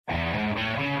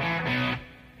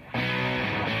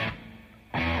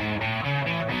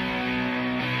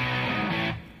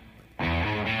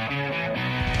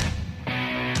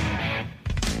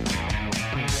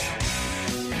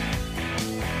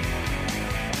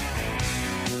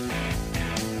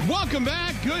Welcome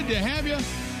back. Good to have you.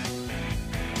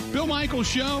 Bill Michaels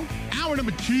Show, hour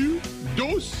number 2,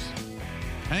 dos.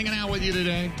 Hanging out with you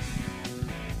today.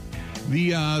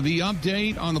 The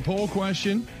update on the poll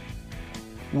question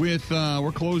with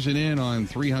we're closing in on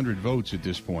 300 votes at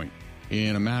this point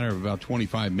in a matter of about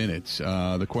 25 minutes.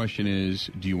 The question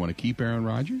is, do you want to keep Aaron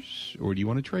Rodgers or do you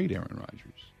want to trade Aaron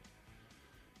Rodgers?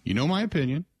 You know my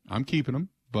opinion. I'm keeping him,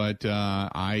 but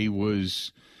I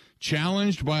was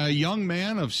challenged by a young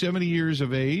man of 70 years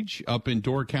of age up in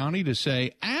Door County to say,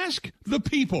 ask the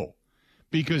people,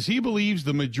 because he believes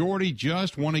the majority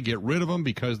just want to get rid of him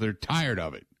because they're tired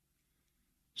of it.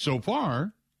 So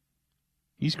far,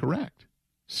 he's correct.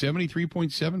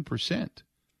 73.7%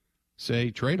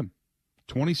 say trade him.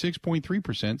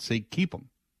 26.3% say keep him.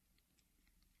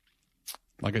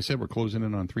 Like I said, we're closing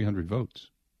in on 300 votes.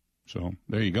 So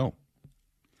there you go.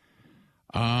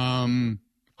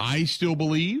 I still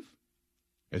believe,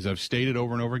 as I've stated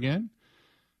over and over again,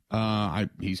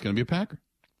 he's going to be a Packer.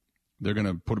 They're going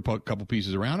to put a couple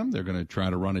pieces around him. They're going to try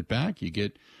to run it back. You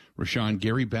get Rashawn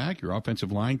Gary back, your offensive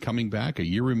line coming back a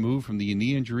year removed from the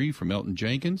knee injury from Elton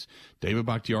Jenkins. David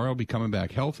Bakhtiari will be coming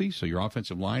back healthy, so your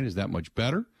offensive line is that much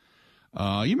better.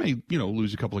 You may,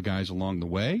 lose a couple of guys along the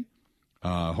way.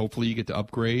 Hopefully you get to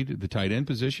upgrade the tight end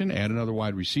position, add another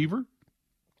wide receiver,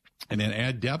 and then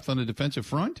add depth on the defensive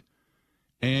front.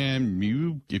 And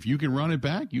if you can run it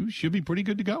back, you should be pretty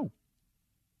good to go.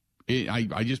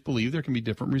 I just believe there can be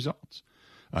different results.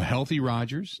 A healthy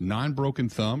Rodgers, non-broken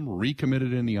thumb,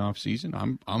 recommitted in the offseason.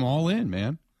 I'm all in,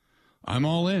 man. I'm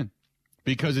all in.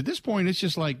 Because at this point, it's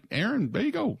just like, Aaron, there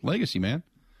you go. Legacy, man.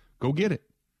 Go get it.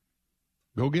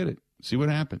 Go get it. See what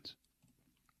happens.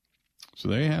 So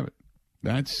there you have it.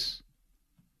 That's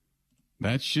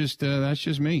just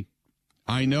me.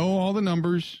 I know all the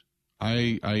numbers.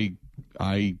 I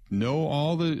know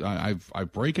all the.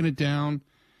 I've broken it down.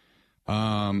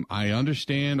 I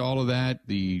understand all of that,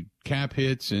 the cap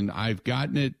hits, and I've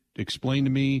gotten it explained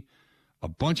to me a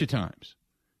bunch of times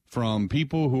from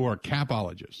people who are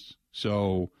capologists.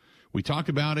 So we talked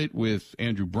about it with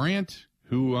Andrew Brandt,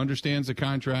 who understands the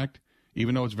contract,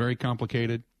 even though it's very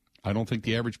complicated. I don't think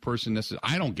the average person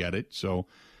I don't get it, so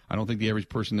I don't think the average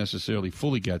person necessarily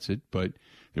fully gets it. But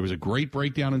there was a great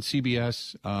breakdown in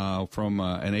CBS from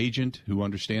an agent who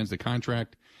understands the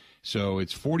contract. So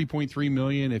it's $40.3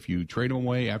 million if you trade them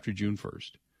away after June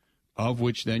 1st, of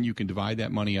which then you can divide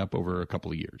that money up over a couple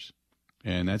of years.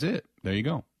 And that's it. There you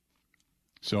go.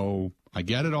 So I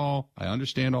get it all. I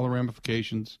understand all the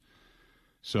ramifications.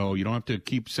 So you don't have to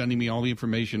keep sending me all the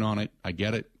information on it. I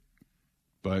get it.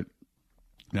 But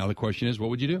now the question is,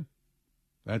 what would you do?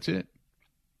 That's it.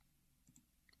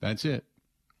 That's it.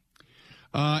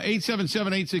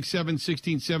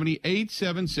 877-867-1670,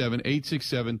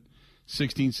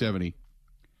 877-867-1670.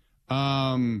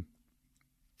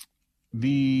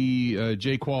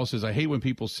 Jay Quall says, I hate when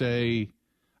people say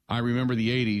I remember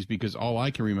the 80s because all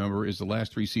I can remember is the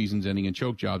last 3 seasons ending in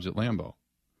choke jobs at Lambeau.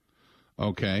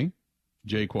 Okay,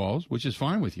 Jay Qualls, which is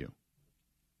fine with you.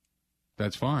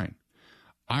 That's fine.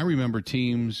 I remember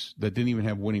teams that didn't even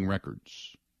have winning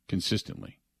records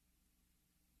consistently.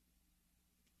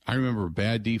 I remember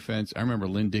bad defense. I remember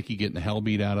Lynn Dickey getting the hell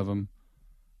beat out of him.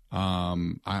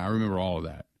 I remember all of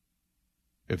that.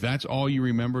 If that's all you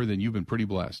remember, then you've been pretty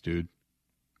blessed, dude.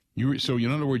 So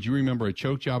in other words, you remember a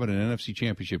choke job at an NFC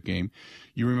Championship game.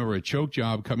 You remember a choke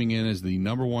job coming in as the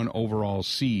number 1 overall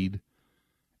seed.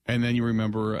 And then you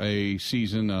remember a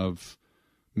season of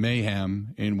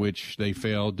mayhem in which they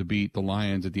failed to beat the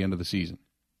Lions at the end of the season.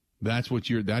 That's what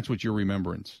your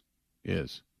remembrance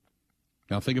is.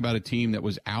 Now think about a team that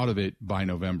was out of it by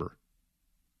November.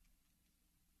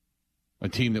 A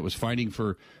team that was fighting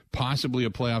for possibly a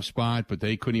playoff spot, but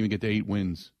they couldn't even get to 8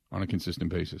 wins on a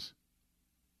consistent basis.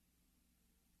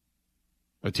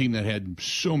 A team that had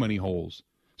so many holes,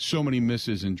 so many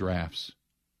misses in drafts.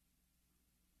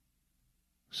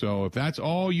 So if that's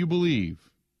all you believe.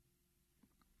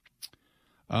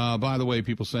 By the way,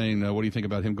 people saying, what do you think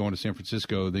about him going to San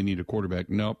Francisco? They need a quarterback.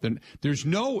 Nope. Then there's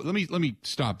no. Let me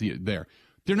stop there.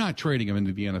 They're not trading him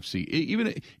into the NFC.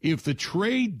 Even if the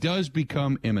trade does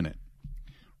become imminent,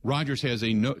 Rodgers has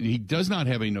he does not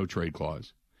have a no trade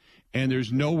clause, and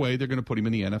there's no way they're going to put him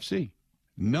in the NFC.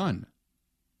 None,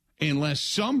 unless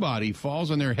somebody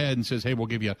falls on their head and says, "Hey, we'll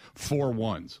give you 4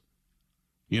 ones."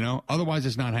 Otherwise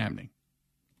it's not happening.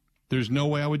 There's no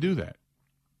way I would do that.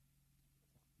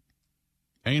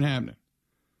 Ain't happening.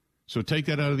 So take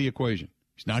that out of the equation.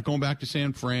 He's not going back to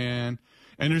San Fran.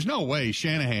 And there's no way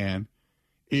Shanahan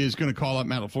is going to call up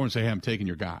Matt LaFleur and say, hey, I'm taking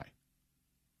your guy.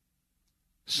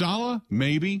 Saleh,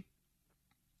 maybe.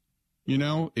 You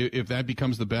know, if that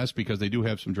becomes the best, because they do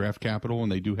have some draft capital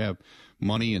and they do have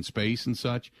money and space and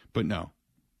such. But no,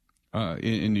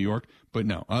 in New York. But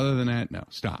no, other than that, no.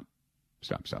 Stop.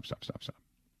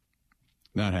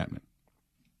 Not happening.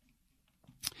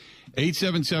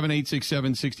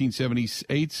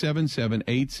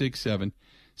 877-867-1670,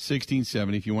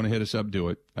 877-867-1670. If you want to hit us up, do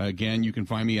it. Again, you can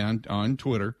find me on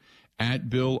Twitter, at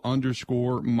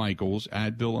Bill_Michaels,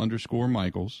 at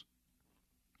Bill_Michaels.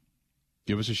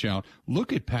 Give us a shout.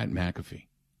 Look at Pat McAfee.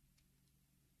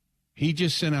 He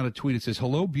just sent out a tweet. It says,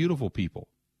 "Hello, beautiful people."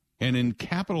 And in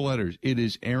capital letters, it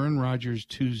is Aaron Rodgers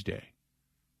Tuesday.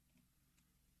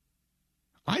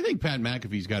 I think Pat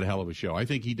McAfee's got a hell of a show. I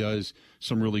think he does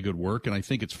some really good work, and I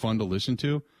think it's fun to listen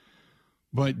to.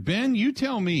 But, Ben, you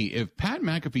tell me, if Pat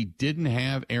McAfee didn't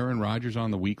have Aaron Rodgers on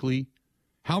the weekly,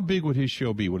 how big would his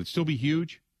show be? Would it still be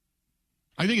huge?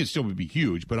 I think it still would be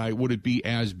huge, but would it be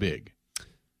as big?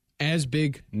 As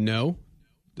big, no.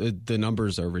 The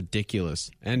numbers are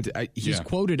ridiculous. And he's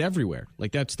quoted everywhere.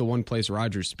 Like, that's the one place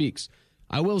Rodgers speaks.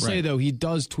 I will say, though, he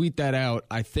does tweet that out,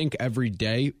 I think, every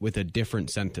day with a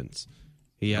different sentence.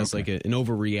 He has like an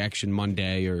overreaction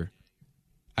Monday, or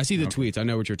I see the tweets. I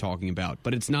know what you're talking about,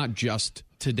 but it's not just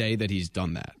today that he's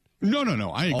done that. No.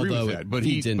 I agree with that. But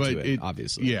feeds into it,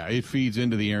 obviously. Yeah, it feeds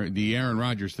into the Aaron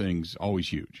Rodgers thing's always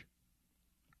huge.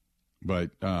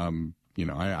 But you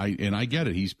know, I get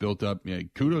it. He's built up.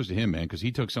 Kudos to him, man, because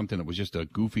he took something that was just a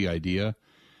goofy idea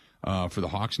for the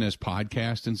Hawks Nest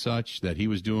podcast and such that he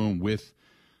was doing with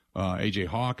A.J.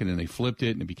 Hawk, and then they flipped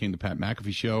it, and it became the Pat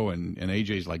McAfee show, and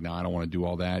A.J.'s like, no, I don't want to do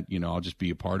all that. You know, I'll just be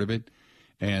a part of it.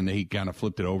 And he kind of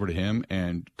flipped it over to him,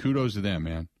 and kudos to them,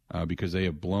 man, because they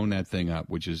have blown that thing up,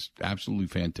 which is absolutely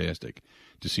fantastic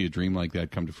to see a dream like that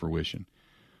come to fruition.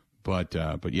 But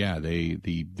yeah, the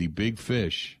big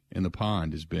fish in the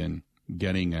pond has been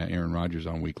getting Aaron Rodgers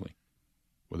on weekly,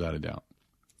 without a doubt.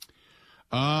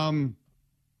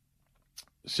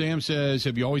 Sam says,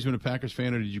 have you always been a Packers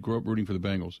fan, or did you grow up rooting for the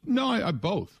Bengals? No, I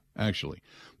both, actually.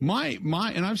 And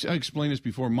I explained this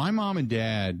before, my mom and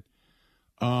dad,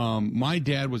 my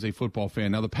dad was a football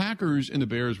fan. Now, the Packers and the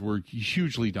Bears were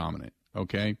hugely dominant,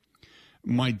 okay?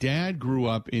 My dad grew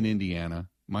up in Indiana.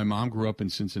 My mom grew up in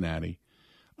Cincinnati.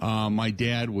 My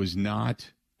dad was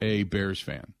not a Bears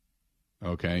fan,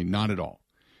 okay? Not at all.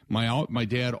 My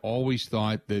dad always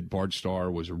thought that Bart Starr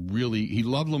was he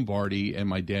loved Lombardi, and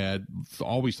my dad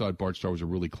always thought Bart Starr was a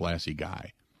really classy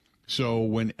guy. So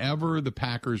whenever the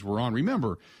Packers were on,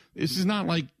 remember, this is not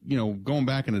like, you know, going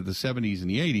back into the 70s and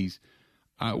the 80s,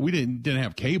 we didn't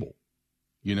have cable,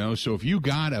 you know. So if you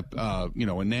got a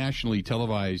nationally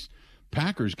televised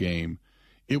Packers game,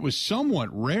 it was somewhat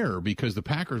rare because the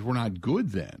Packers were not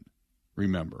good then,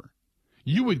 remember.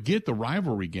 You would get the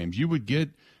rivalry games. You would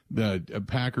get the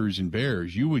Packers and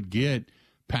Bears. You would get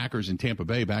Packers and Tampa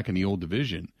Bay back in the old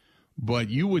division, but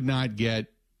you would not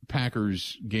get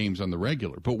Packers games on the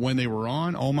regular. But when they were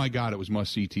on, oh my God, it was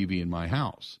must-see TV in my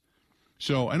house.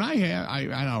 So, and I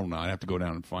don't know, I'd have to go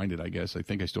down and find it, I guess. I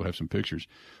think I still have some pictures.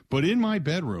 But in my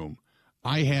bedroom,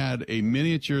 I had a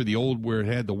miniature, the old where it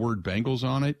had the word Bengals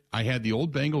on it. I had the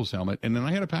old Bengals helmet, and then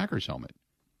I had a Packers helmet.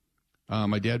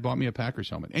 My dad bought me a Packers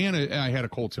helmet, and I had a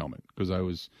Colts helmet because I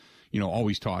was,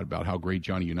 always taught about how great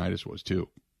Johnny Unitas was too.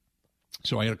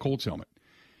 So I had a Colts helmet,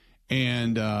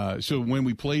 and so when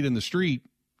we played in the street,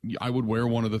 I would wear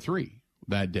one of the three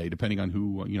that day, depending on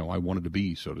who I wanted to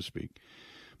be, so to speak.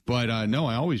 But no,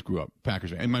 I always grew up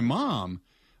Packers fan, and my mom.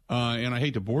 And I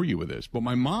hate to bore you with this, but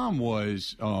my mom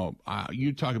was,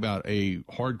 you talk about a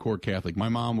hardcore Catholic. My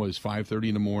mom was 5:30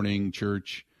 in the morning,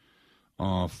 church,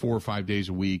 4 or 5 days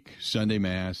a week, Sunday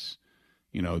Mass.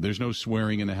 There's no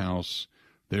swearing in the house.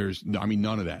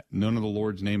 None of that. None of the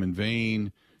Lord's name in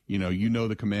vain. You know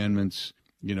the commandments.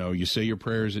 You say your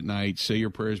prayers at night, say your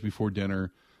prayers before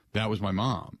dinner. That was my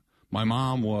mom. My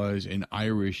mom was an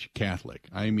Irish Catholic.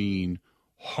 I mean,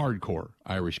 hardcore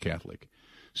Irish Catholic.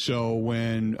 So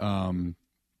when I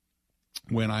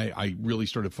really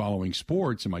started following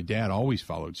sports, and my dad always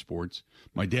followed sports.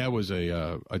 My dad was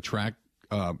a track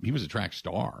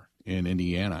star in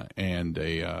Indiana and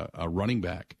a running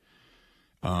back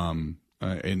in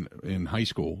high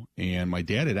school. And my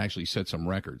dad had actually set some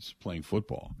records playing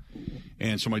football.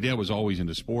 And so my dad was always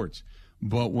into sports.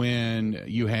 But when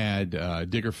you had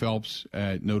Digger Phelps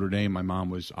at Notre Dame, my mom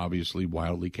was obviously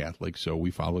wildly Catholic, so we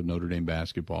followed Notre Dame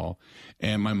basketball.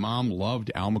 And my mom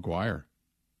loved Al McGuire.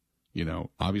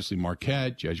 Obviously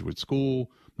Marquette, Jesuit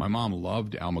school. My mom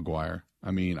loved Al McGuire.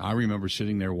 I mean, I remember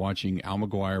sitting there watching Al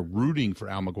McGuire, rooting for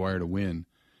Al McGuire to win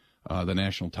the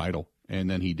national title,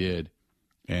 and then he did.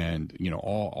 And,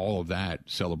 all of that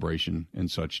celebration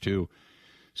and such, too.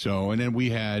 So, and then we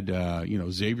had,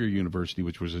 Xavier University,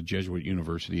 which was a Jesuit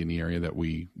university in the area that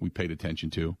we paid attention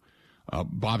to.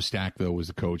 Bob Stack, though, was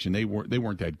the coach, and they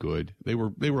weren't that good. They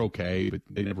were okay, but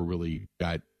they never really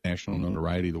got national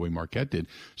notoriety the way Marquette did.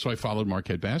 So I followed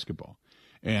Marquette basketball,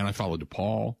 and I followed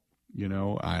DePaul.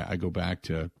 I go back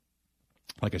to,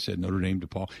 like I said, Notre Dame,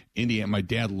 DePaul, Indiana. My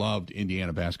dad loved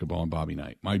Indiana basketball and Bobby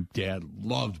Knight. My dad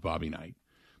loved Bobby Knight.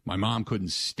 My mom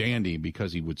couldn't stand him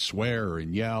because he would swear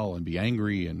and yell and be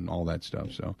angry and all that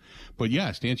stuff. So, but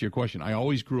yes, to answer your question, I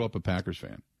always grew up a Packers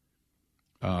fan.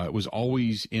 It was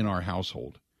always in our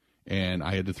household. And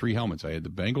I had the 3 helmets. I had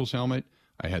the Bengals helmet,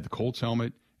 I had the Colts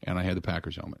helmet, and I had the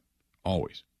Packers helmet.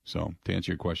 Always. So, to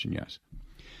answer your question, yes.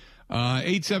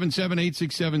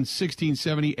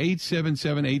 877-867-1670,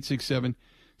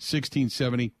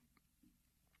 877-867-1670.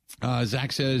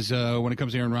 Zach says, when it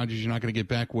comes to Aaron Rodgers, you're not going to get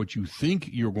back what you think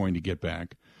you're going to get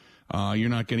back. You're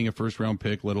not getting a first-round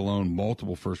pick, let alone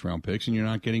multiple first-round picks, and you're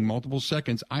not getting multiple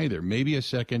seconds either. Maybe a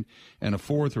second and a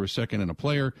fourth, or a second and a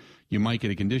player. You might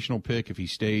get a conditional pick if he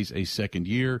stays a second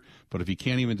year, but if he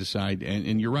can't even decide,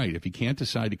 and you're right, if he can't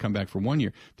decide to come back for 1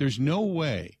 year, there's no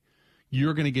way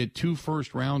you're going to get 2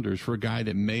 first-rounders for a guy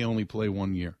that may only play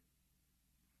 1 year.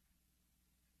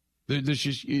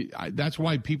 That's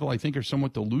why people, I think, are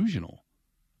somewhat delusional.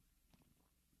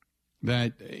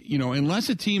 That, unless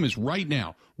a team is right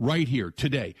now, right here,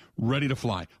 today, ready to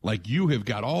fly, like you have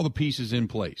got all the pieces in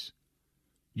place,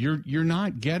 you're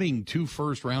not getting 2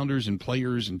 first-rounders and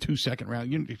players and 2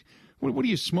 second-round. What are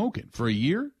you smoking, for a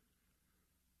year?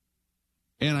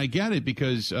 And I get it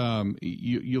because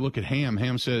you look at Ham.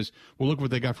 Ham says, well, look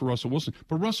what they got for Russell Wilson.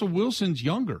 But Russell Wilson's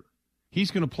younger.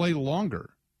 He's going to play longer.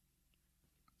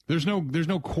 There's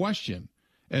no question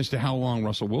as to how long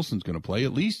Russell Wilson's going to play,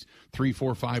 at least 3,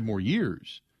 4, 5 more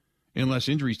years, unless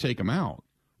injuries take him out.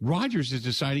 Rodgers is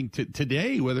deciding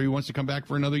today whether he wants to come back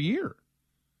for another year.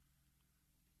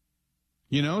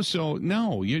 So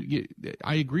no,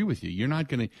 I agree with you. You're not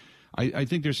going to – I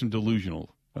think there's some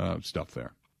delusional stuff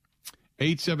there.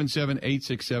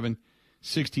 877-867-1670,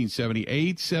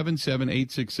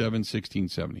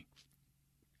 877-867-1670.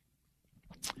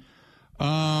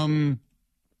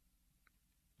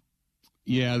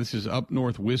 Yeah, this is Up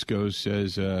North Wisco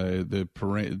says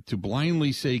to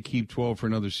blindly say keep 12 for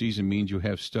another season means you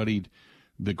have studied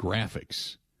the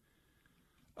graphics.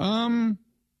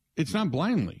 It's not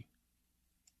blindly.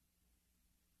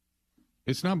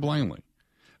 It's not blindly.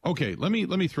 Okay, let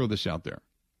me throw this out there.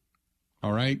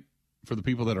 All right, for the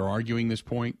people that are arguing this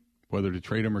point, whether to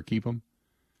trade him or keep him.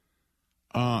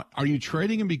 Are you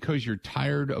trading him because you're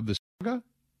tired of the saga,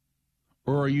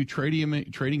 or are you trading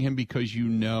him because you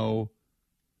know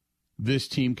this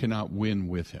team cannot win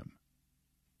with him?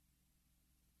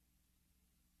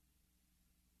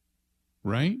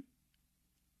 Right?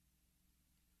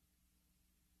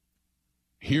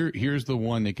 Here's the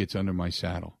one that gets under my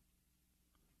saddle.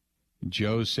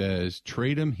 Joe says,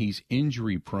 trade him. He's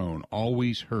injury prone,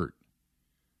 always hurt.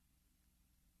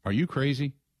 Are you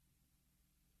crazy?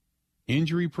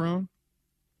 Injury prone?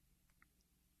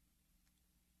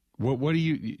 What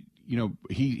do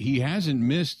he hasn't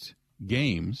missed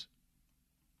games.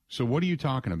 So what are you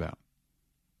talking about?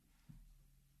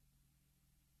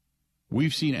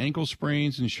 We've seen ankle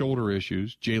sprains and shoulder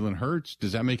issues. Jalen Hurts,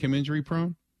 does that make him injury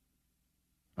prone?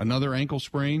 Another ankle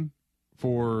sprain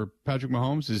for Patrick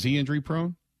Mahomes, is he injury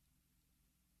prone?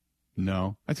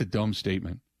 No, that's a dumb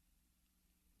statement.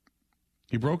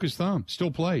 He broke his thumb,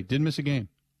 still played, didn't miss a game.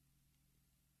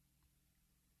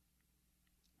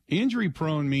 Injury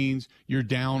prone means you're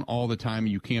down all the time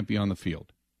and you can't be on the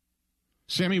field.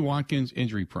 Sammy Watkins,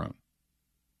 injury prone.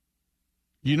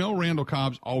 Randall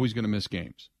Cobb's always going to miss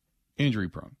games. Injury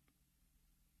prone.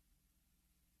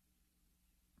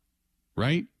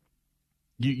 Right?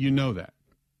 You know that.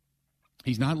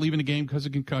 He's not leaving the game because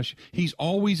of concussion. He's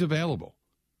always available.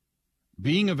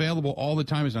 Being available all the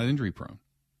time is not injury prone.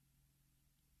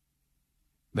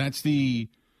 That's the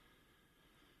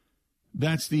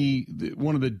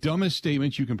one of the dumbest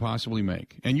statements you can possibly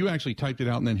make. And you actually typed it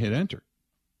out and then hit enter.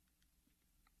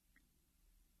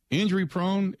 Injury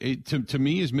prone, to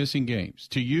me, is missing games.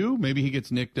 To you, maybe he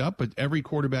gets nicked up, but every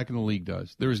quarterback in the league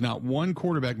does. There is not one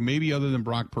quarterback, maybe other than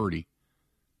Brock Purdy,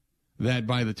 that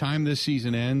by the time this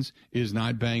season ends is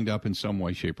not banged up in some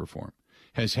way, shape, or form.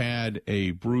 Has had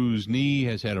a bruised knee,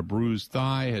 has had a bruised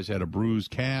thigh, has had a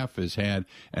bruised calf, has had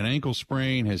an ankle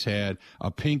sprain, has had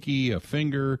a pinky, a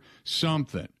finger,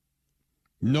 something.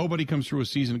 Nobody comes through a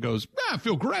season and goes, I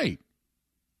feel great.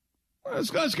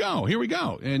 Let's go. Here we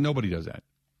go. And nobody does that.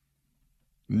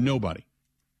 Nobody.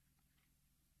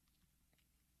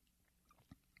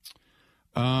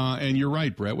 And you're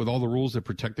right, Brett, with all the rules that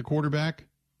protect the quarterback,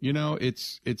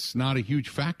 it's not a huge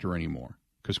factor anymore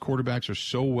because quarterbacks are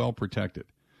so well protected.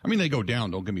 I mean, they go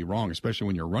down, don't get me wrong, especially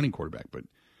when you're a running quarterback. But,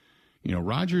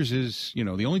 Rodgers is,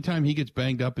 the only time he gets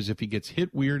banged up is if he gets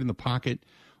hit weird in the pocket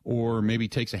or maybe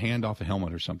takes a hand off a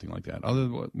helmet or something like that.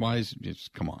 Otherwise,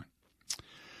 just come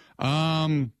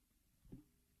on.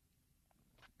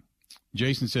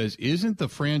 Jason says, isn't the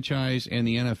franchise and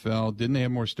the NFL, didn't they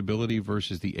have more stability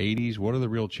versus the 80s? What are the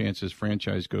real chances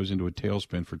franchise goes into a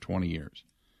tailspin for 20 years?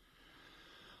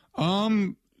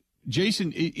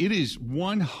 Jason, it is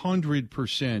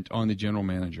 100% on the general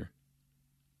manager.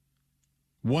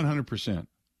 100%.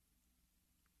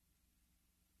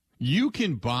 You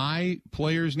can buy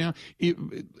players now.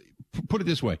 Put it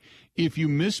this way. If you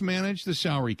mismanage the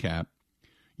salary cap,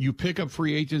 you pick up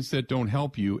free agents that don't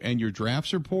help you, and your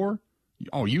drafts are poor,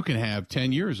 you can have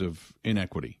 10 years of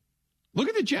inequity. Look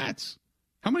at the Jets.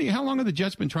 How long have the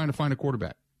Jets been trying to find a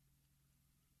quarterback?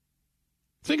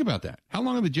 Think about that. How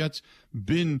long have the Jets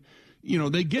been,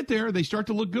 they get there, they start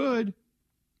to look good,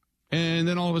 and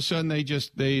then all of a sudden they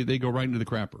go right into the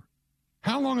crapper.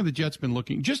 How long have the Jets been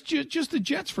looking? Just the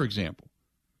Jets, for example.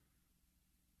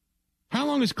 How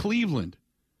long has Cleveland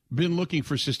been looking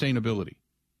for sustainability?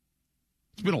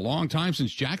 It's been a long time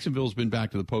since Jacksonville's been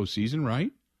back to the postseason,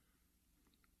 right?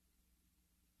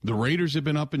 The Raiders have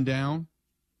been up and down.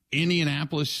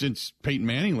 Indianapolis, since Peyton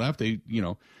Manning left, they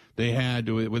had,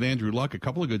 with Andrew Luck, a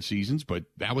couple of good seasons, but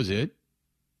that was it.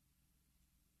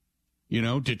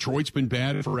 Detroit's been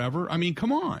bad forever. I mean,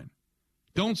 come on.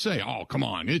 Don't say, oh, come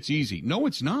on, it's easy. No,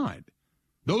 it's not.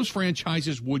 Those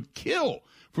franchises would kill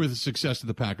for the success that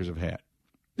the Packers have had.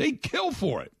 They'd kill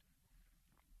for it.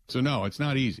 So, no, it's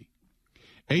not easy.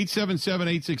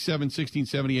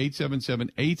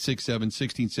 877-867-1670,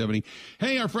 877-867-1670.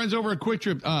 Hey, our friends over at Quick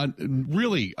Trip,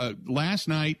 last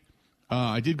night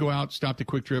I did go out, stopped at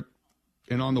Quick Trip,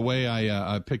 and on the way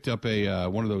I picked up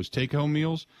one of those take-home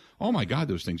meals. Oh, my God,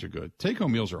 those things are good.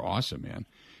 Take-home meals are awesome, man.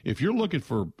 If you're looking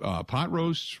for pot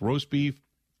roasts, roast beef,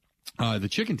 the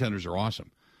chicken tenders are awesome.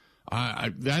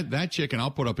 That chicken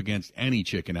I'll put up against any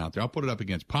chicken out there. I'll put it up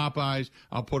against Popeyes.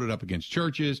 I'll put it up against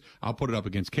Church's. I'll put it up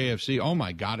against KFC. Oh,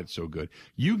 my God, it's so good.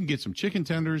 You can get some chicken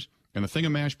tenders and a thing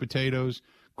of mashed potatoes,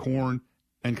 corn,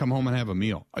 and come home and have a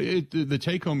meal. The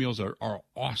take-home meals are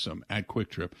awesome at Quick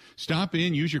Trip. Stop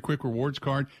in, use your Quick Rewards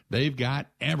card. They've got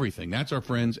everything. That's our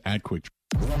friends at Quick Trip.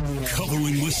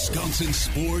 Covering Wisconsin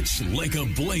sports like a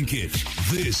blanket.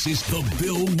 This is the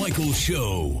Bill Michaels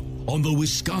Show on the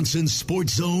Wisconsin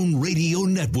Sports Zone Radio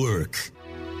Network.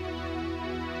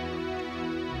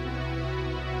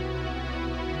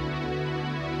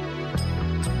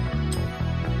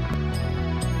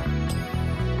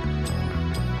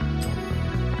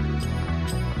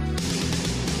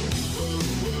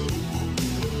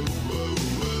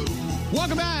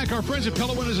 Welcome back. Our friends at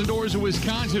Pella Windows and Doors of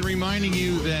Wisconsin reminding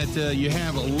you that you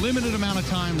have a limited amount of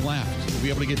time left to be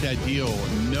able to get that deal.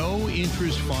 No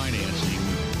interest financing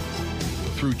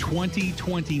through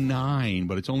 2029,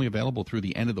 but it's only available through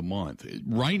the end of the month.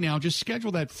 Right now, just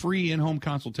schedule that free in-home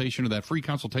consultation or that free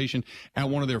consultation at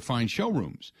one of their fine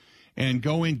showrooms and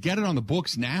go in, get it on the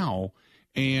books now.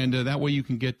 And that way you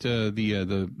can get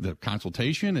the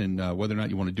consultation and whether or not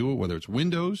you want to do it, whether it's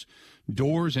windows,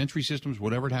 doors, entry systems,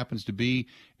 whatever it happens to be.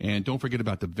 And don't forget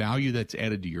about the value that's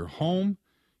added to your home.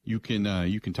 You can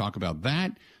talk about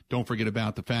that. Don't forget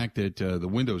about the fact that the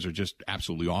windows are just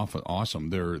absolutely awesome.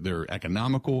 They're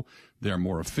economical. They're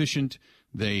more efficient.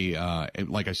 They,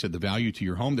 like I said, the value to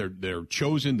your home. They're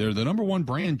chosen. They're the number one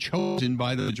brand chosen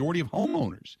by the majority of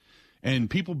homeowners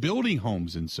and people building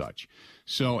homes and such.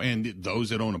 So, and those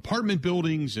that own apartment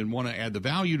buildings and want to add the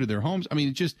value to their homes. I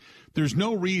mean, there's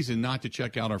no reason not to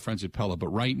check out our friends at Pella. But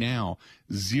right now,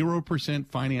 0%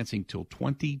 financing till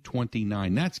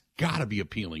 2029. That's got to be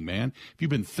appealing, man. If you've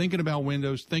been thinking about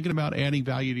windows, thinking about adding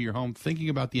value to your home, thinking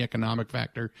about the economic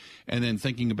factor, and then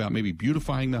thinking about maybe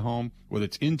beautifying the home, whether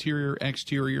it's interior,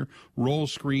 exterior, roll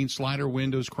screen, slider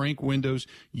windows, crank windows,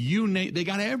 they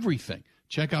got everything.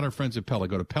 Check out our friends at Pella.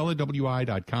 Go to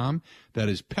PellaWI.com. That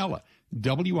is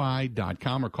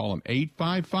PellaWI.com or call them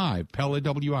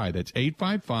 855-PELLA-WI. That's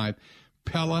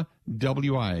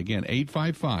 855-PELLA-WI. Again,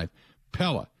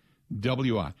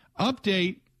 855-PELLA-WI.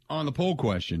 Update on the poll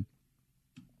question.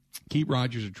 Keep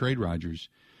Rodgers or trade Rodgers.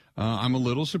 I'm a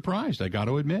little surprised, I got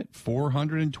to admit.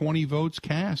 420 votes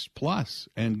cast plus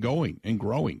and going and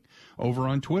growing over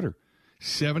on Twitter.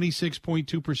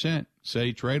 76.2%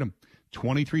 say trade him.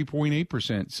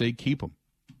 23.8% say keep him.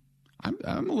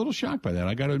 I'm a little shocked by that,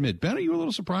 I got to admit. Ben, are you a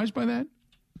little surprised by that?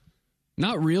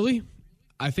 Not really.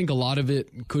 I think a lot of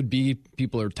it could be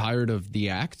people are tired of the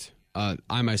act.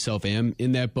 I myself am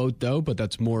in that boat, though, but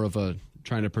that's more of a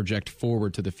trying to project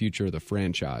forward to the future of the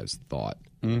franchise thought.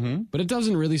 Mm-hmm. But it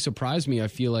doesn't really surprise me. I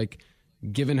feel like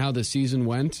given how the season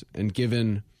went and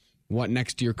given what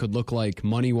next year could look like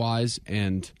money-wise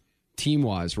and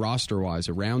team-wise, roster-wise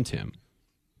around him,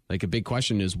 like a big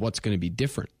question is what's going to be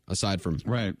different aside from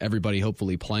everybody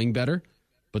hopefully playing better.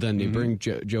 But then they bring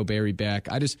Joe Barry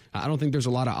back. I don't think there's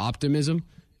a lot of optimism,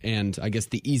 and I guess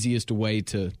the easiest way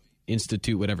to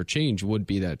institute whatever change would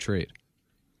be that trade.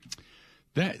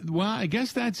 I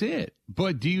guess that's it.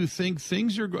 But do you think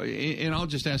things are going, and I'll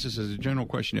just ask this as a general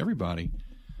question to everybody,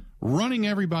 running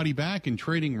everybody back and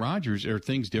trading Rodgers, are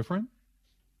things different?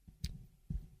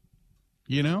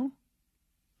 You know?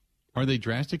 Are they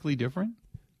drastically different?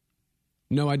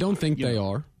 No, I don't think they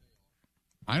are.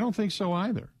 I don't think so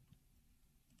either.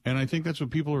 And I think that's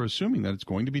what people are assuming, that it's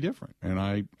going to be different. And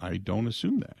I don't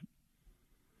assume that.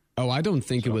 Oh, I don't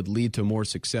think it would lead to more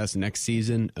success next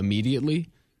season immediately.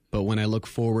 But when I look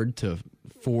forward to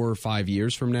 4 or 5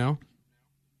 years from now,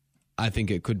 I think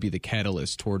it could be the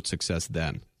catalyst towards success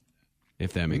then,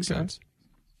 if that makes sense.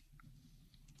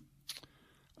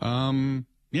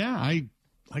 Yeah,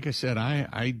 like I said,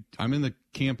 I'm in the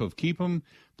camp of keep them.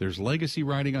 There's legacy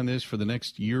riding on this for the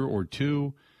next year or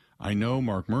two. I know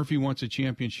Mark Murphy wants a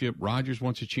championship. Rodgers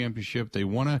wants a championship. They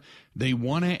want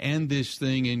to end this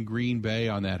thing in Green Bay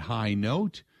on that high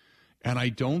note. And I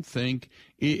don't think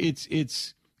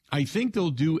I think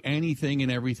they'll do anything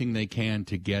and everything they can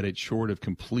to get it, short of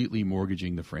completely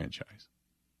mortgaging the franchise.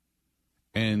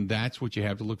 And that's what you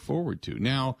have to look forward to.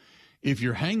 Now, if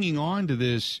you're hanging on to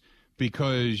this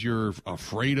because you're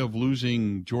afraid of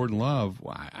losing Jordan Love,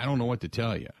 well, I don't know what to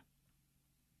tell you.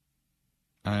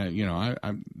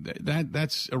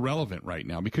 That's irrelevant right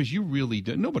now because you really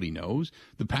nobody knows.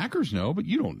 The Packers know, but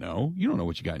you don't know. You don't know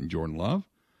what you got in Jordan Love.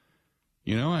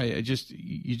 You know,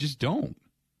 you just don't.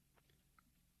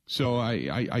 So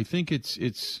I think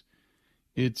it's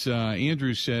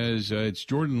Andrew says it's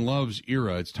Jordan Love's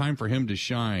era. It's time for him to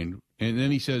shine. And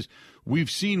then he says, we've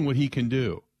seen what he can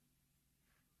do.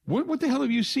 What the hell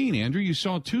have you seen, Andrew? You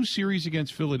saw 2 series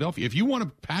against Philadelphia. If you want to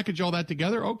package all that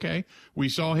together, okay. We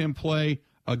saw him play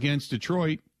against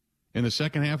Detroit in the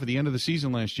second half of the end of the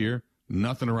season last year.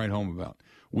 Nothing to write home about.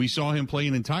 We saw him play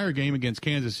an entire game against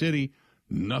Kansas City.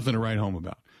 Nothing to write home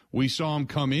about. We saw him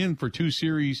come in for 2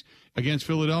 series against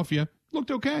Philadelphia.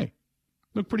 Looked okay.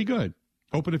 Looked pretty good.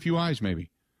 Opened a few eyes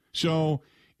maybe. So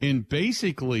in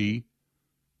basically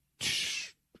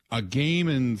a game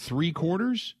in 3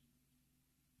 quarters,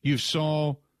 you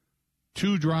saw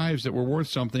 2 drives that were worth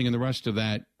something and the rest of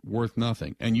that worth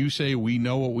nothing. And you say we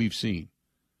know what we've seen.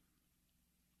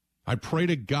 I pray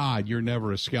to God you're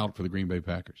never a scout for the Green Bay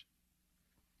Packers.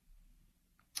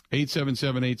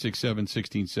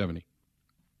 877-867-1670.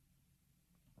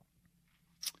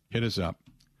 Hit us up.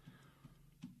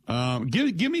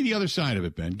 Give me the other side of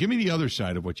it, Ben. Give me the other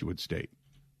side of what you would state.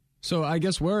 So I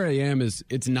guess where I am is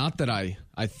it's not that I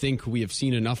think we have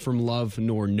seen enough from Love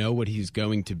nor know what he's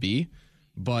going to be.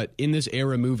 But in this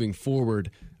era moving forward,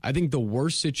 I think the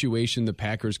worst situation the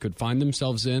Packers could find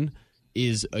themselves in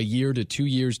is a year to 2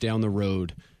 years down the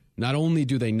road. Not only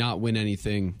do they not win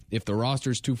anything if the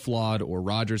roster's too flawed or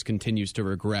Rodgers continues to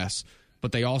regress,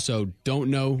 but they also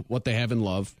don't know what they have in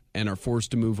Love and are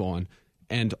forced to move on,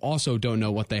 and also don't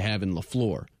know what they have in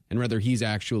LaFleur, and whether he's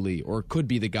actually or could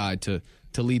be the guy to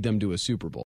lead them to a Super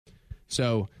Bowl.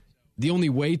 So the only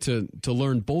way to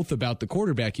learn both about the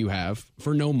quarterback you have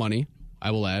for no money,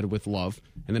 I will add, with Love,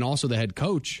 and then also the head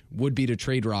coach would be to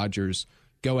trade Rodgers,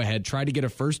 go ahead, try to get a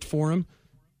first for him,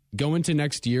 go into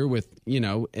next year with,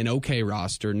 an okay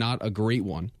roster, not a great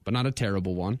one, but not a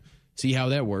terrible one, see how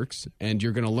that works, and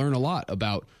you're going to learn a lot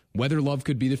about whether Love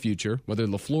could be the future, whether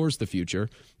LaFleur's the future,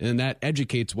 and then that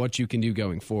educates what you can do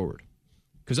going forward.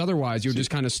 Because otherwise, you're just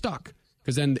kind of stuck.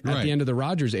 Because then at the end of the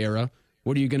Rodgers era,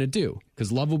 what are you going to do? Because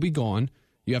Love will be gone.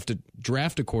 You have to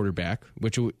draft a quarterback,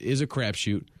 which is a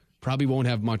crapshoot, probably won't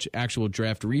have much actual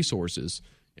draft resources,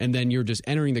 and then you're just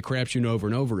entering the crapshoot over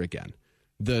and over again.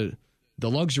 The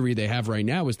luxury they have right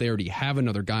now is they already have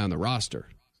another guy on the roster,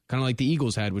 kind of like the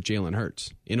Eagles had with Jalen Hurts,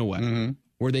 in a way,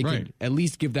 where they could at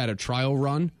least give that a trial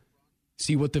run,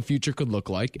 see what the future could look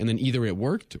like, and then either it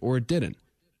worked or it didn't.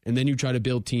 And then you try to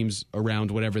build teams around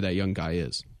whatever that young guy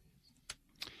is.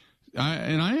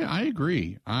 I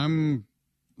agree. I'm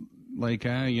like,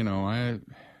 I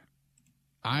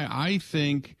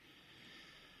think,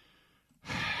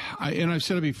 and I've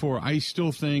said it before, I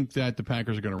still think that the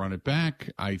Packers are going to run it back.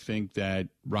 I think that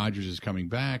Rodgers is coming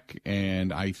back,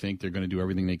 and I think they're going to do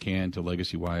everything they can to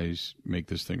legacy-wise make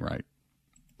this thing right.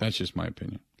 That's just my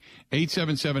opinion.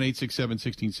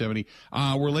 877-867-1670.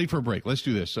 We're late for a break. Let's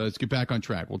do this. Let's get back on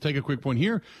track. We'll take a quick point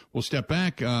here. We'll step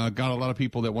back. Got a lot of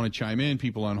people that want to chime in,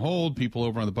 people on hold, people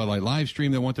over on the Bud Light live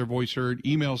stream that want their voice heard,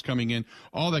 emails coming in,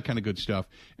 all that kind of good stuff.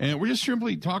 And we're just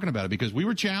simply talking about it because we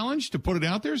were challenged to put it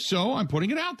out there, so I'm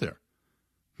putting it out there.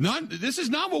 This is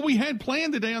not what we had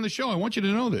planned today on the show. I want you to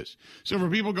know this. So for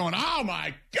people going, oh,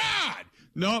 my God.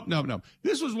 No.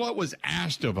 This was what was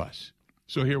asked of us.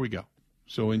 So here we go.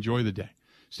 So enjoy the day.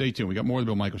 Stay tuned. We got more of the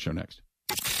Bill Michaels Show next.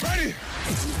 Ready?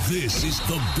 This is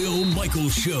the Bill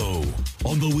Michaels Show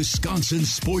on the Wisconsin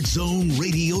Sports Zone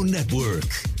Radio Network.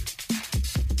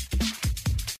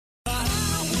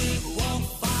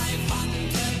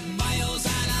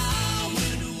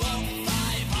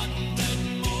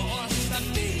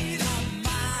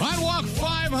 I'd walk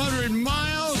 500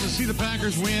 miles to see the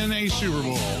Packers win a Super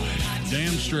Bowl.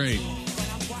 Damn straight.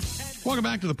 Welcome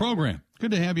back to the program. Good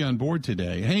to have you on board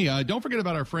today. Hey, don't forget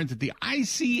about our friends at the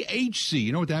ICHC.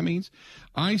 You know what that means?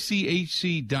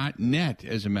 ICHC.net,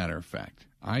 as a matter of fact.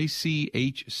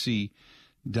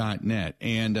 ICHC.net.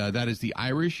 And that is the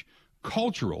Irish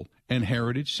Cultural and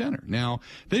Heritage Center. Now,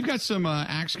 they've got some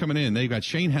acts coming in. They've got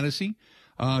Shane Hennessy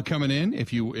coming in.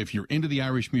 If you're into the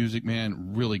Irish music,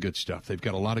 man, really good stuff. They've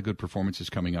got a lot of good performances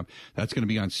coming up. That's going to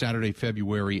be on Saturday,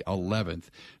 February 11th.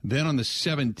 Then on the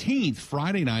 17th,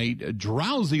 Friday night,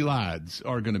 Drowsy Lads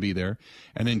are going to be there.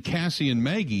 And then Cassie and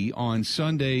Maggie on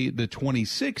Sunday, the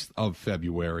 26th of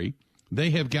February.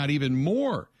 They have got even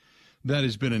more that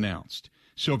has been announced.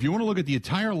 So if you want to look at the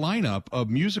entire lineup of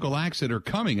musical acts that are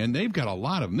coming, and they've got a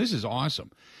lot of them, this is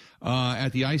awesome. At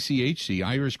the ICHC,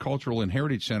 Irish Cultural and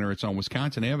Heritage Center. It's on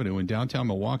Wisconsin Avenue in downtown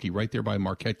Milwaukee, right there by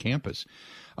Marquette campus.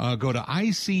 Go to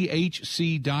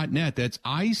ICHC.net. That's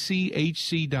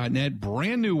ICHC.net.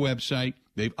 Brand new website.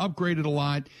 They've upgraded a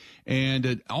lot.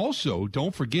 And also,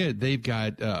 don't forget, they've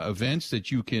got events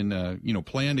that you can,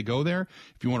 plan to go there.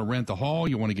 If you want to rent the hall,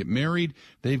 you want to get married,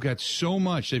 they've got so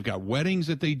much. They've got weddings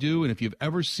that they do. And if you've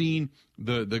ever seen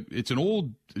it's an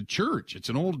old church. It's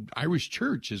an old Irish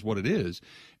church is what it is.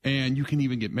 And you can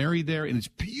even get married there. And it's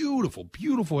beautiful,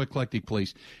 beautiful, eclectic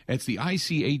place. It's the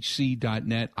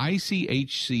ICHC.net,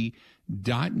 ICHC.net.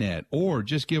 Or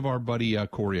just give our buddy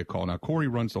Corey a call. Now, Corey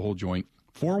runs the whole joint.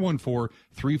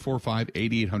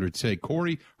 414-345-8800. Say,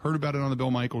 Corey, heard about it on the Bill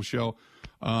Michaels Show.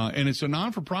 And it's a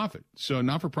non-for-profit. So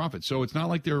it's not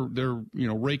like they're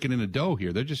raking in a dough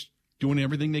here. They're just doing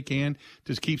everything they can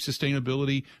to keep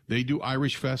sustainability. They do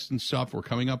Irish Fest and stuff. We're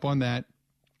coming up on that.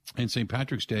 And St.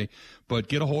 Patrick's Day, but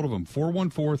get a hold of them,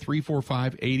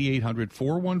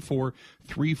 414-345-8800,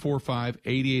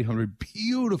 414-345-8800.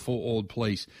 Beautiful old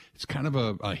place. It's kind of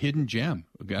a hidden gem.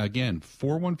 Again,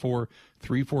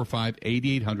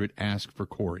 414-345-8800. Ask for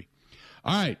Corey.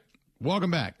 All right,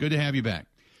 welcome back. Good to have you back.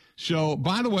 So,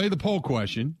 by the way, the poll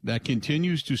question that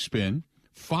continues to spin,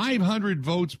 500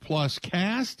 votes plus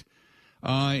cast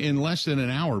in less than an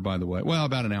hour, by the way. Well,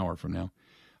 about an hour from now.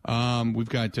 We've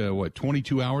got,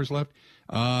 22 hours left.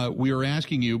 We are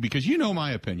asking you, because you know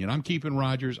my opinion. I'm keeping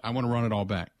Rodgers. I want to run it all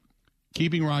back.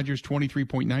 Keeping Rodgers,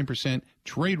 23.9%.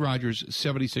 Trade Rodgers,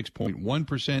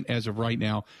 76.1% as of right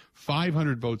now.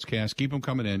 500 votes cast. Keep them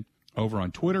coming in over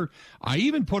on Twitter. I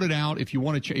even put it out. If you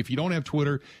want to, if you don't have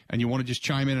Twitter and you want to just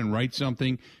chime in and write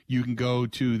something, you can go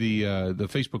to the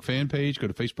Facebook fan page. Go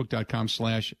to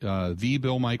facebook.com/The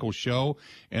Bill Michaels Show,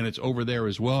 and it's over there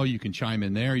as well. You can chime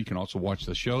in there. You can also watch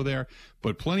the show there.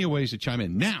 But plenty of ways to chime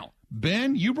in. Now,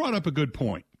 Ben, you brought up a good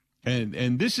point,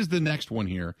 and this is the next one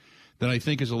here that I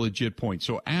think is a legit point.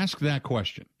 So ask that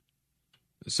question.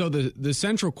 So the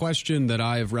central question that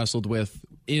I have wrestled with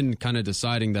in kind of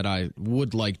deciding that I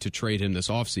would like to trade him this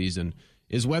offseason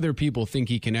is whether people think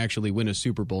he can actually win a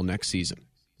Super Bowl next season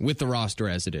with the roster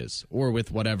as it is or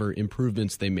with whatever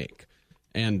improvements they make.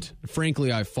 And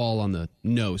frankly, I fall on the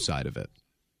no side of it.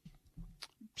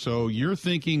 So you're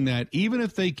thinking that even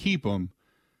if they keep him,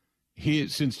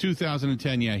 since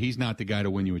 2010, he's not the guy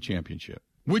to win you a championship,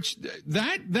 which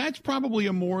that's probably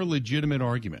a more legitimate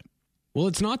argument. Well,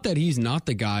 it's not that he's not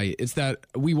the guy. It's that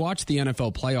we watched the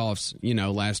NFL playoffs,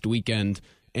 last weekend,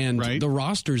 and the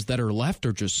rosters that are left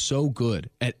are just so good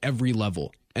at every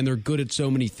level. And they're good at so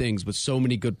many things with so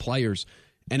many good players.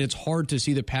 And it's hard to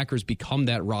see the Packers become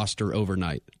that roster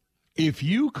overnight. If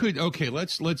you could, okay,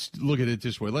 let's look at it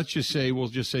this way. We'll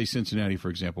just say Cincinnati, for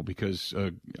example, because,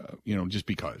 just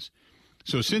because.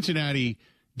 So Cincinnati,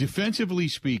 defensively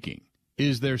speaking,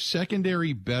 is their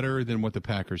secondary better than what the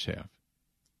Packers have?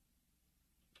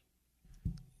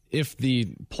 If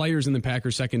the players in the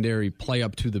Packers secondary play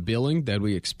up to the billing that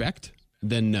we expect,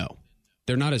 then no.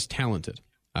 They're not as talented,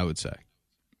 I would say.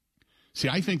 See,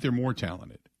 I think they're more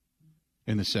talented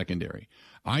in the secondary.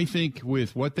 I think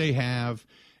with what they have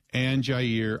and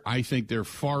Jair, I think they're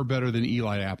far better than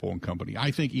Eli Apple and company.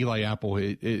 I think Eli Apple,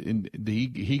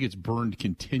 he gets burned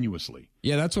continuously.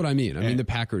 Yeah, that's what I mean. I mean, the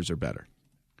Packers are better.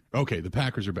 Okay, the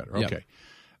Packers are better. Okay.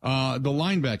 Yep. The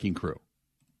linebacking crew.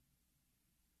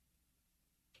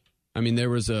 I mean, there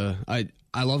was I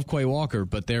love Quay Walker,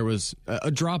 but there was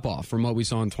a drop-off from what we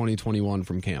saw in 2021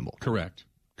 from Campbell. Correct.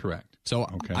 So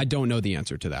I don't know the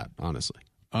answer to that, honestly.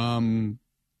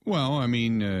 Well, I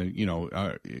mean,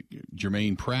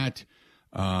 Jermaine Pratt,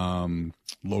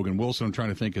 Logan Wilson. I'm trying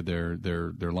to think of their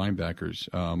linebackers.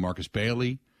 Marcus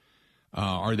Bailey.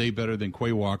 Are they better than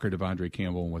Quay Walker, Devondre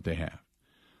Campbell, and what they have?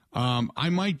 I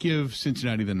might give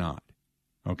Cincinnati the nod.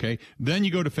 Okay, then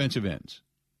you go defensive ends,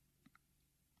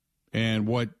 and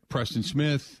what Preston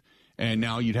Smith, and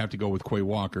now you'd have to go with Quay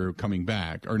Walker coming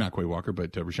back, or not Quay Walker,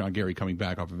 but Rashawn Gary coming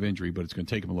back off of injury, but it's going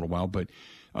to take him a little while. But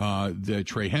the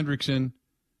Trey Hendrickson.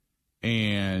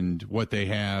 And what they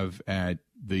have at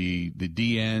the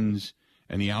D ends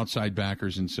and the outside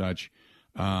backers and such.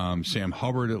 Sam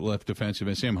Hubbard at left defensive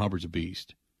end. Sam Hubbard's a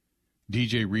beast.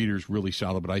 DJ Reader's really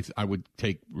solid, but I would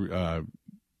take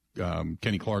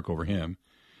Kenny Clark over him.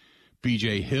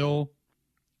 BJ Hill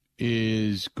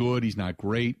is good. He's not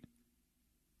great,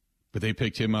 but they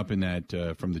picked him up in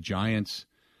that from the Giants.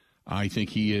 I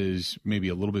think he is maybe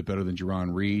a little bit better than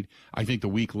Jerron Reed. I think the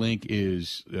weak link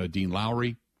is Dean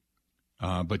Lowry.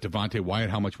 But Devontae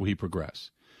Wyatt, how much will he progress?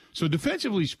 So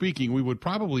defensively speaking, we would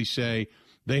probably say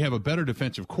they have a better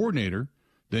defensive coordinator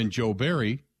than Joe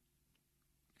Barry.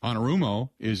 Onaramo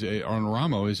is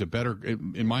a better,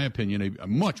 in my opinion, a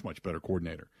much, much better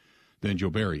coordinator than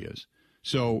Joe Barry is.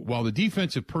 So while the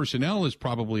defensive personnel is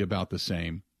probably about the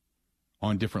same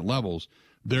on different levels,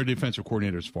 their defensive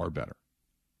coordinator is far better.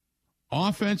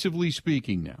 Offensively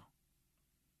speaking now,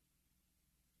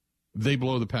 they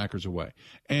blow the Packers away.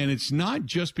 And it's not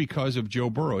just because of Joe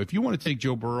Burrow. If you want to take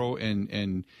Joe Burrow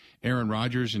and Aaron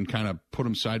Rodgers and kind of put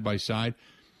them side by side,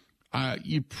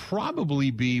 you'd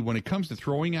probably be, when it comes to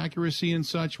throwing accuracy and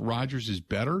such, Rodgers is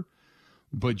better.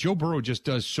 But Joe Burrow just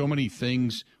does so many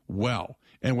things well.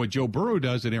 And what Joe Burrow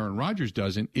does that Aaron Rodgers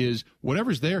doesn't is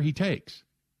whatever's there, he takes.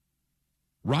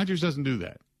 Rodgers doesn't do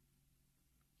that.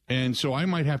 And so I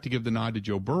might have to give the nod to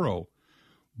Joe Burrow.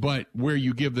 But where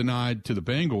you give the nod to the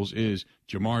Bengals is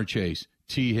Jamar Chase,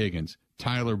 T. Higgins,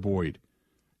 Tyler Boyd,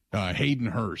 Hayden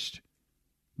Hurst.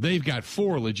 They've got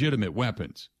 4 legitimate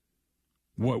weapons.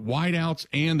 What wideouts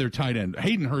and their tight end.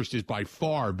 Hayden Hurst is by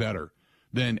far better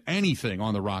than anything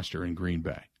on the roster in Green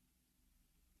Bay.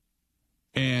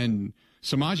 And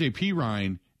Samaje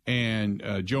Perine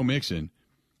and Joe Mixon,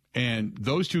 and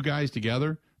those two guys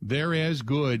together, they're as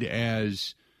good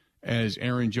as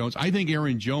Aaron Jones. I think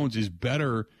Aaron Jones is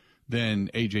better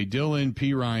than A.J. Dillon,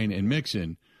 Perine, and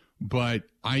Mixon, but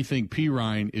I think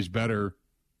Perine is better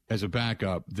as a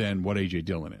backup than what A.J.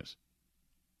 Dillon is.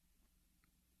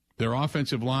 Their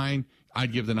offensive line,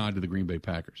 I'd give the nod to the Green Bay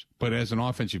Packers. But as an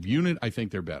offensive unit, I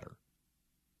think they're better.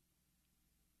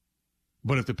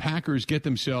 But if the Packers get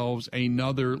themselves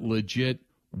another legit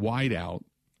wideout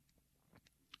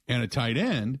and a tight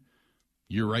end,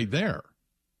 you're right there.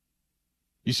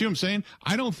 You see what I'm saying?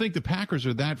 I don't think the Packers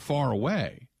are that far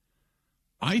away.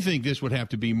 I think this would have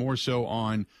to be more so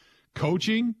on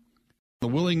coaching, the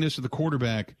willingness of the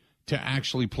quarterback to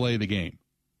actually play the game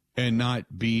and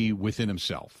not be within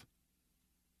himself.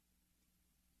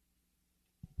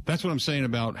 That's what I'm saying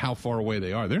about how far away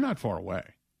they are. They're not far away.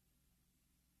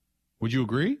 Would you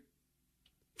agree?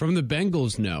 From the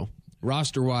Bengals, no.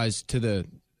 Roster-wise, to the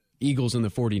Eagles and the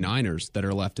 49ers that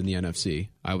are left in the NFC,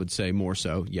 I would say more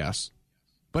so, yes.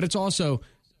 But it's also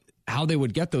how they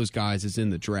would get those guys is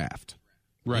in the draft.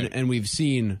 Right. And we've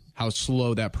seen how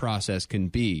slow that process can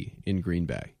be in Green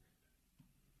Bay.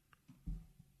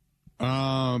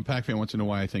 Pac-Fan wants to know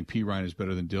why I think Perine is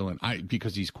better than Dillon.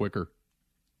 Because he's quicker.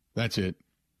 That's it.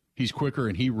 He's quicker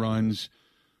and he runs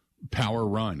power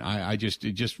run. I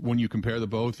just when you compare the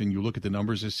both and you look at the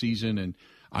numbers this season, and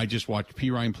I just watched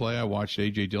Perine play, I watched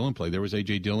A.J. Dillon play. There was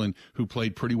A.J. Dillon who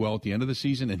played pretty well at the end of the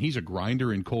season, and he's a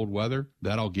grinder in cold weather.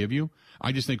 That I'll give you.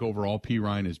 I just think overall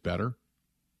Perine is better.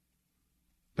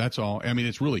 That's all. I mean,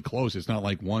 it's really close. It's not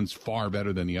like one's far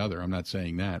better than the other. I'm not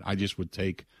saying that. I would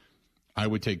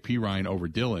take Perine over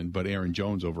Dillon, but Aaron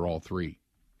Jones over all 3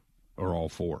 or all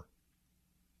 4.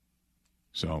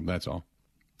 So that's all.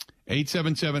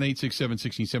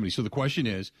 877-867-1670. So the question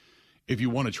is, if you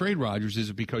want to trade Rodgers, is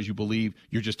it because you believe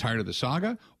you're just tired of the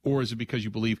saga, or is it because you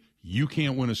believe you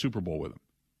can't win a Super Bowl with him?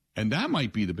 And that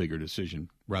might be the bigger decision,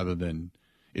 rather than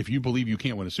if you believe you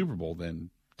can't win a Super Bowl, then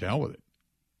to hell with it.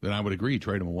 Then I would agree,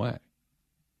 trade him away.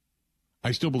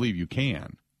 I still believe you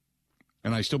can.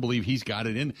 And I still believe he's got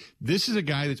it in. This is a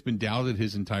guy that's been doubted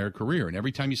his entire career. And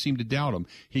every time you seem to doubt him,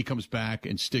 he comes back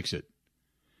and sticks it.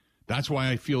 That's why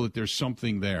I feel that there's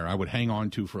something there I would hang on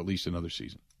to for at least another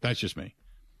season. That's just me.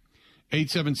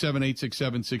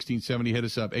 877-867-1670. Hit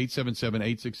us up.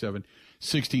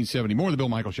 877-867-1670. More of the Bill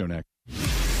Michaels Show next.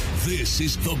 This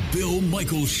is the Bill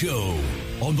Michaels Show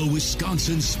on the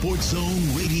Wisconsin Sports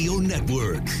Zone Radio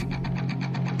Network.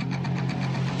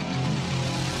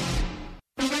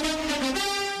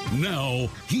 Now,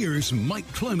 here's Mike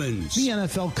Clemens. The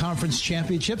NFL Conference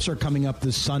Championships are coming up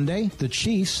this Sunday. The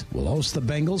Chiefs will host the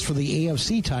Bengals for the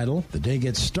AFC title. The day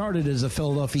gets started as the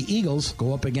Philadelphia Eagles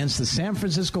go up against the San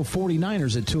Francisco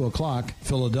 49ers at 2 o'clock.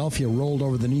 Philadelphia rolled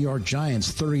over the New York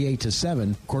Giants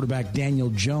 38-7. Quarterback Daniel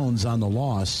Jones on the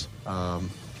loss.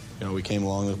 We came a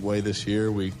long way this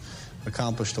year. We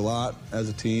accomplished a lot as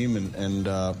a team, and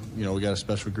we got a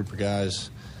special group of guys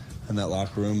in that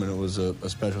locker room, and it was a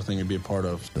special thing to be a part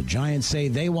of. The Giants say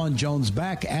they want Jones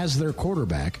back as their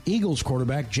quarterback. Eagles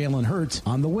quarterback Jalen Hurts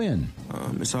on the win.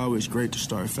 It's always great to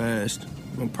start fast.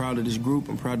 I'm proud of this group.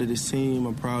 I'm proud of this team.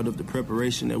 I'm proud of the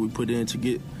preparation that we put in to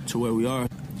get to where we are.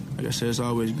 Like I said, it's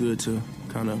always good to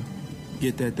kind of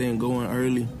get that thing going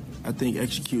early. I think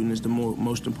executing is the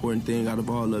most important thing out of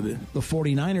all of it. The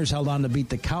 49ers held on to beat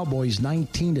the Cowboys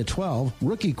 19-12.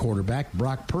 Rookie quarterback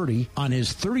Brock Purdy on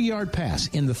his 30-yard pass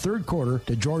in the third quarter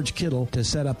to George Kittle to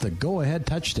set up the go-ahead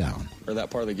touchdown. For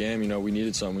that part of the game, we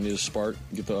needed something. We needed a spark,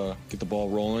 get the ball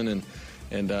rolling,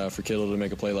 and for Kittle to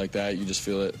make a play like that, you just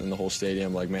feel it in the whole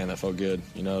stadium. Like, man, that felt good.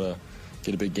 To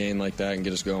get a big gain like that and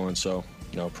get us going. So,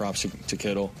 props to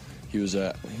Kittle. He was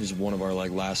one of our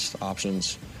last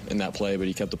options in that play, but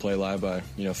he kept the play alive by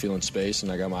feeling space,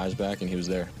 and I got my eyes back, and he was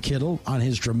there. Kittle on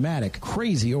his dramatic,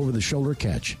 crazy over-the-shoulder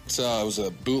catch. It was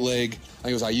a bootleg. I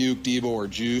think it was Ayuk, Debo, or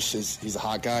Juice. He's a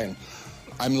hot guy, and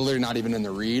I'm literally not even in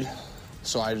the read,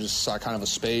 so I just saw kind of a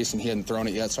space, and he hadn't thrown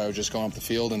it yet, so I was just going up the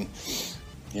field, and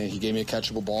he gave me a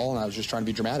catchable ball, and I was just trying to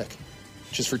be dramatic.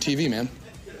 Just for TV, man.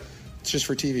 It's just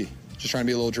for TV. Just trying to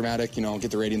be a little dramatic, get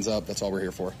the ratings up. That's all we're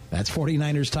here for. That's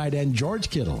 49ers tight end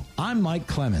George Kittle. I'm Mike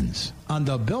Clemens on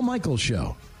The Bill Michaels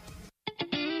Show.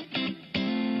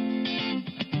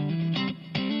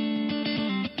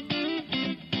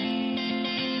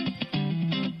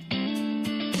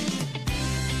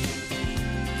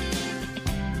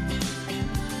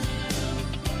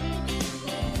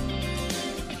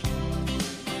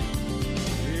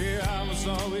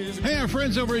 Hey, our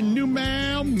friends over at New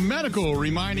Mal Medical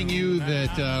reminding you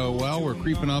that, we're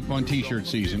creeping up on T-shirt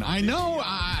season. I know,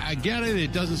 I get it.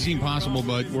 It doesn't seem possible,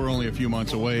 but we're only a few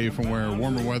months away from where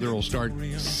warmer weather will start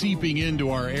seeping into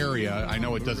our area. I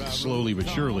know it does it slowly but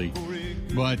surely.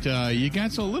 But you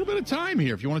got a little bit of time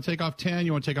here. If you want to take off 10,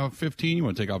 you want to take off 15, you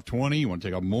want to take off 20, you want to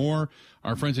take off more,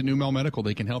 our friends at New Mel Medical,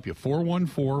 they can help you.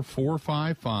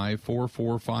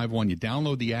 414-455-4451. You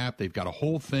download the app. They've got a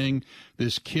whole thing,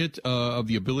 this kit of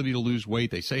the ability to lose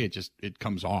weight. They say it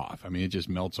comes off. I mean, it just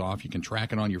melts off. You can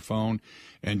track it on your phone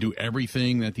and do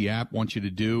everything that the app wants you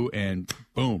to do, and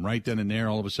boom, right then and there,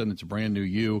 all of a sudden it's a brand new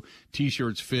you.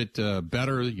 T-shirts fit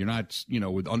better. You're not,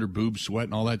 with under boob sweat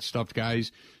and all that stuff,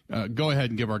 guys. Go ahead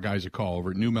and give our guys a call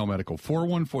over at New Mel Medical.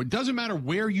 414. It doesn't matter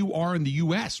where you are in the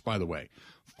U.S., by the way.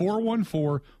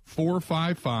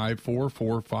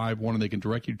 414-455-4451, and they can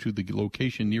direct you to the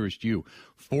location nearest you.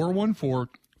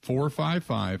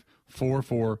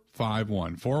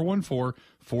 414-455-4451.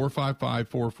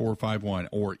 414-455-4451.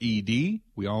 Or ED.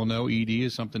 We all know ED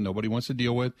is something nobody wants to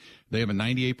deal with. They have a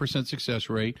 98% success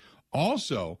rate.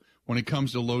 Also, when it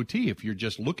comes to low T, if you're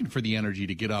just looking for the energy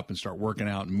to get up and start working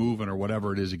out and moving or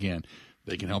whatever it is again,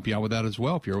 they can help you out with that as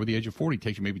well. If you're over the age of 40, it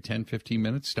takes you maybe 10, 15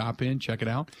 minutes. Stop in, check it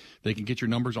out. They can get your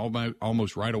numbers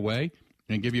almost right away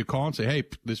and give you a call and say, hey,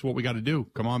 this is what we got to do.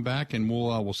 Come on back, and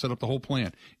we'll set up the whole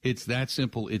plan. It's that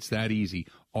simple. It's that easy.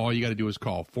 All you got to do is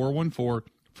call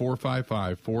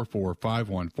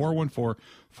 414-455-4451,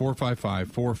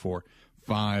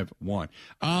 414-455-4451.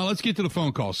 Let's get to the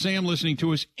phone call. Sam listening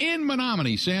to us in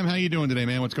Menominee. Sam, how you doing today,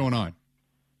 man? What's going on?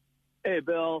 Hey,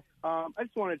 Bill. I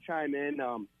just want to chime in.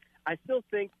 I still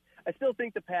think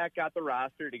the Pack got the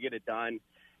roster to get it done.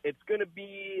 It's going to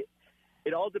be –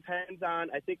 it all depends on,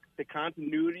 I think, the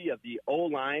continuity of the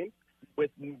O-line.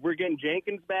 We're getting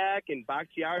Jenkins back and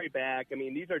Bakhtiari back. I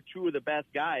mean, these are two of the best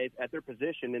guys at their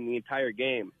position in the entire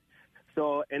game.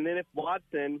 So, and then if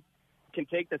Watson can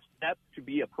take the step to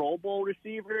be a Pro Bowl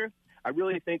receiver, I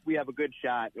really think we have a good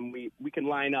shot, and we can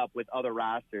line up with other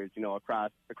rosters,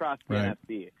 across the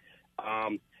NFC.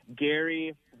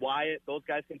 Gary, Wyatt, those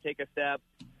guys can take a step.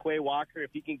 Quay Walker, if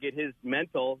he can get his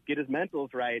mentals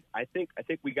right, I think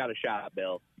we got a shot,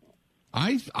 Bill.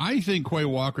 I think Quay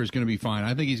Walker is going to be fine.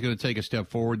 I think he's going to take a step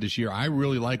forward this year. I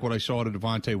really like what I saw to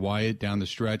Devontae Wyatt down the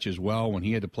stretch as well when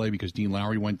he had to play because Dean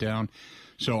Lowry went down.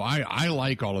 So I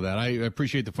like all of that. I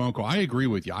appreciate the phone call. I agree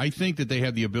with you. I think that they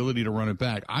have the ability to run it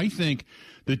back. I think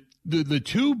the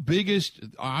two biggest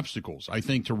obstacles, I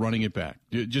think, to running it back,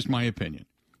 just my opinion,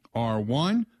 are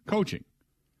one, coaching.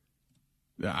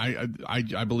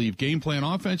 I believe game plan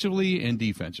offensively and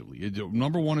defensively.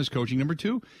 Number one is coaching. Number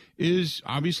two is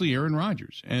obviously Aaron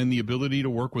Rodgers and the ability to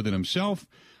work within himself.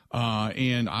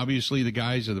 And obviously the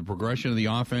guys of the progression of the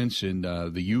offense and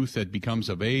the youth that becomes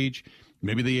of age.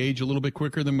 Maybe they age a little bit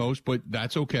quicker than most, but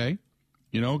that's okay.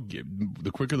 You know, the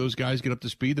quicker those guys get up to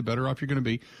speed, the better off you're going to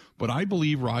be. But I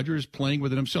believe Rodgers playing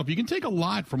within himself. You can take a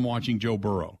lot from watching Joe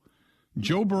Burrow.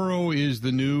 Joe Burrow is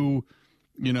the new,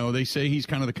 you know, they say he's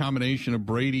kind of the combination of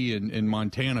Brady and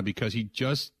Montana because he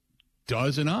just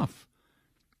does enough.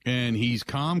 And he's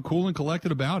calm, cool, and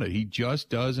collected about it. He just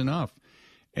does enough.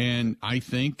 And I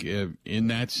think in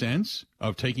that sense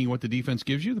of taking what the defense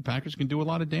gives you, the Packers can do a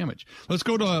lot of damage. Let's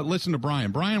go to listen to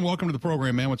Brian. Brian, welcome to the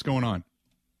program, man. What's going on?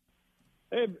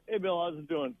 Hey, Bill, how's it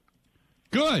doing?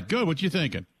 Good. What you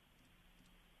thinking?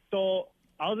 So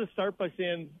I'll just start by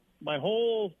saying his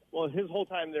whole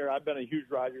time there, I've been a huge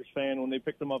Rodgers fan when they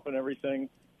picked him up and everything.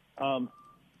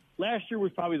 Last year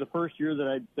was probably the first year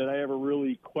that I ever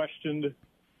really questioned,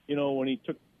 you know, when he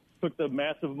took the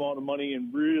massive amount of money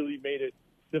and really made it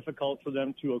difficult for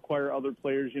them to acquire other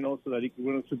players, you know, so that he could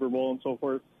win a Super Bowl and so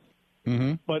forth.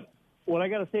 Mm-hmm. But what I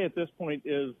got to say at this point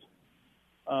is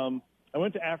I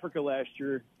went to Africa last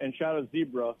year and shot a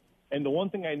zebra, and the one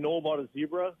thing I know about a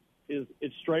zebra is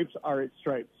its stripes are its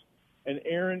stripes. And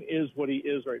Aaron is what he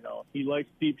is right now. He likes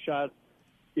deep shots.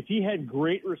 If he had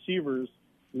great receivers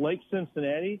like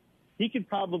Cincinnati, he could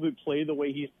probably play the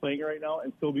way he's playing right now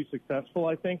and still be successful,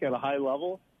 I think, at a high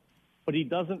level. But he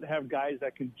doesn't have guys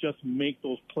that can just make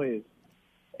those plays.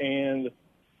 And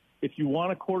if you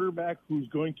want a quarterback who's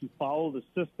going to follow the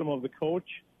system of the coach,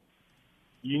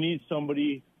 you need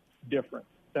somebody different.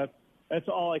 That's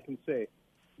all I can say.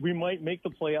 We might make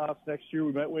the playoffs next year.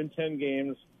 We might win 10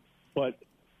 games. But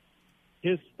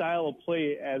his style of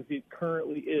play as it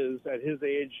currently is, at his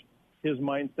age, his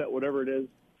mindset, whatever it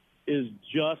is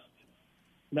just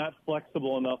not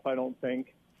flexible enough, I don't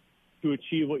think, to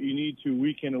achieve what you need to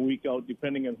week in and week out,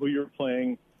 depending on who you're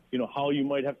playing, you know, how you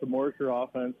might have to morph your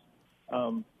offense.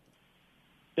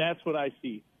 That's what I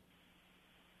see.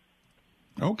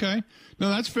 Okay. No,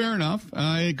 that's fair enough.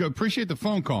 I appreciate the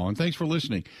phone call, and thanks for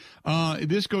listening.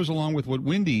 This goes along with what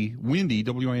Windy,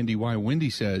 W-I-N-D-Y, Windy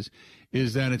says,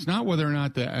 is that it's not whether or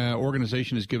not the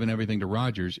organization has given everything to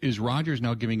Rodgers. Is Rodgers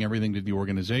now giving everything to the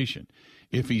organization?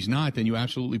 If he's not, then you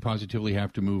absolutely positively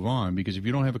have to move on, because if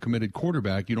you don't have a committed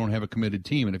quarterback, you don't have a committed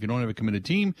team. And if you don't have a committed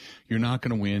team, you're not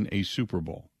going to win a Super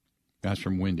Bowl. That's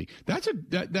from Windy. That's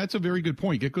a very good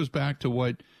point. It goes back to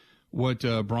what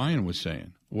Brian was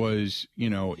saying, was, you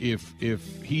know, if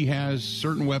he has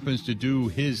certain weapons to do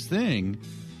his thing,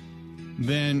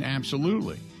 then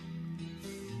absolutely.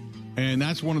 And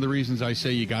that's one of the reasons I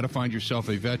say you got to find yourself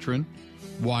a veteran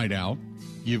wideout.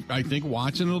 I think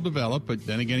Watson will develop, but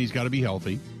then again, he's got to be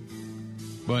healthy.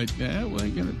 But,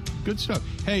 good stuff.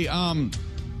 Hey,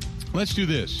 let's do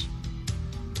this.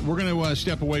 We're going to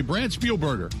step away. Brad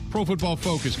Spielberger, Pro Football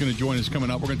Focus, is going to join us coming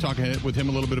up. We're going to talk with him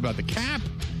a little bit about the cap,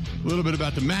 a little bit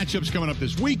about the matchups coming up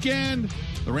this weekend,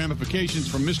 the ramifications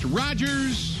from Mr.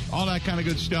 Rodgers, all that kind of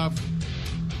good stuff.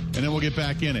 And then we'll get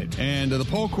back in it. And the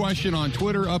poll question on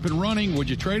Twitter up and running. Would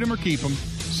you trade him or keep him?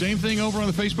 Same thing over on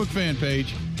the Facebook fan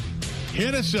page.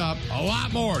 Hit us up. A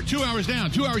lot more. 2 hours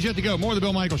down. 2 hours yet to go. More of the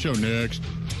Bill Michaels Show next.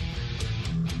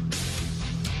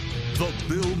 The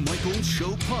Bill Michaels Show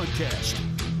podcast.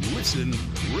 Listen,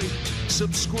 rate,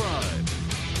 subscribe.